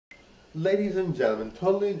Ladies and gentlemen,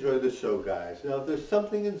 totally enjoy the show, guys. Now, if there's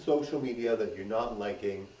something in social media that you're not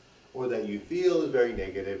liking, or that you feel is very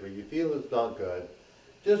negative, or you feel is not good,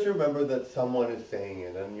 just remember that someone is saying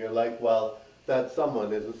it, and you're like, well, that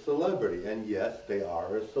someone is a celebrity, and yes, they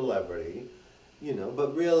are a celebrity,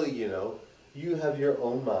 but really, you have your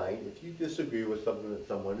own mind. If you disagree with something that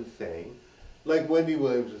someone is saying, like Wendy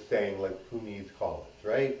Williams is saying, like, who needs college,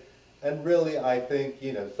 right? And really, I think,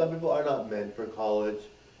 some people are not meant for college.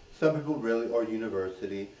 Some people really, or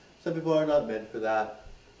university. Some people are not meant for that.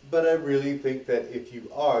 But I really think that if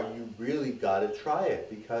you are, you really gotta try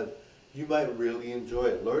it because you might really enjoy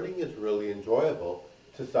it. Learning is really enjoyable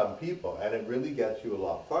to some people, and it really gets you a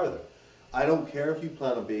lot farther. I don't care if you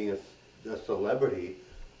plan on being a celebrity,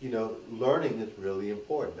 learning is really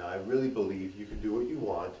important. Now, I really believe you can do what you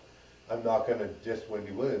want. I'm not going to diss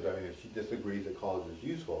Wendy Williams. I mean, if she disagrees that college is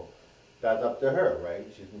useful, that's up to her, right?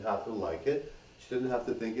 She doesn't have to like it. She doesn't have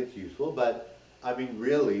to think it's useful. But, I mean,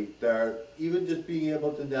 really, even just being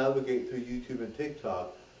able to navigate through YouTube and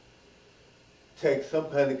TikTok takes some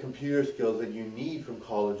kind of computer skills that you need from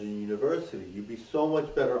college and university. You'd be so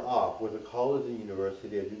much better off with a college and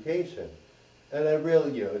university education. And I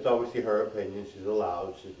really, it's obviously her opinion. She's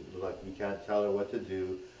allowed. She's like, we can't tell her what to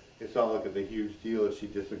do. It's not like it's a huge deal if she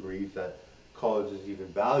disagrees that college is even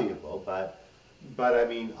valuable. But I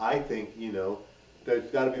mean, I think,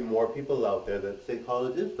 there's got to be more people out there that say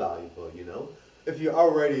college is valuable, If you're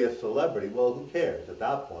already a celebrity, well, who cares at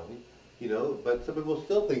that point, But some people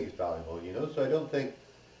still think it's valuable. So I don't think,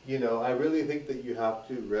 I really think that you have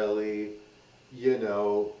to really, you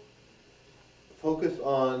know, focus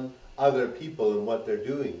on other people and what they're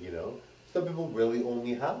doing. Some people really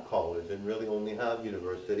only have college and really only have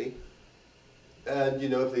university. And,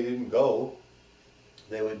 if they didn't go,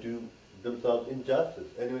 they would do themselves injustice.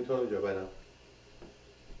 Anyway, totally, Joe, bye now.